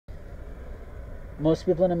Most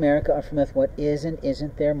people in America are familiar with what is and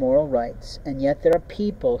isn't their moral rights, and yet there are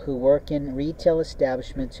people who work in retail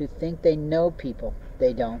establishments who think they know people.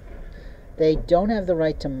 They don't. They don't have the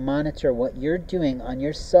right to monitor what you're doing on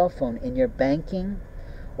your cell phone, in your banking,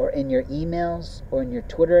 or in your emails, or in your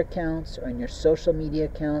Twitter accounts, or in your social media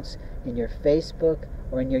accounts, in your Facebook,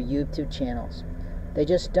 or in your YouTube channels. They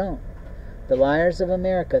just don't. The liars of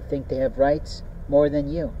America think they have rights more than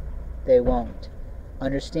you. They won't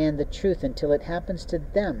understand the truth until it happens to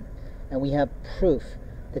them, and we have proof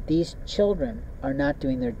that these children are not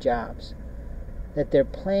doing their jobs, that they're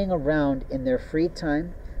playing around in their free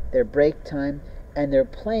time, their break time, and they're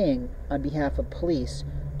playing on behalf of police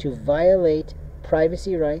to violate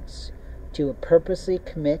privacy rights, to purposely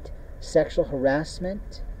commit sexual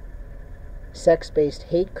harassment, sex-based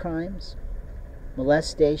hate crimes,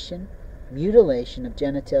 molestation, mutilation of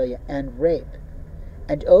genitalia, and rape.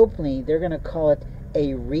 And openly, they're going to call it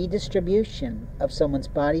a redistribution of someone's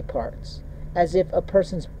body parts, as if a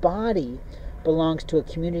person's body belongs to a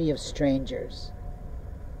community of strangers.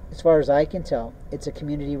 As far as I can tell, it's a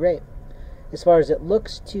community rape. As far as it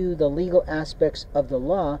looks to the legal aspects of the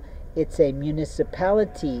law, it's a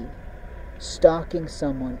municipality stalking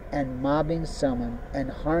someone and mobbing someone and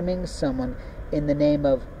harming someone in the name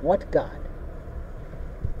of what God?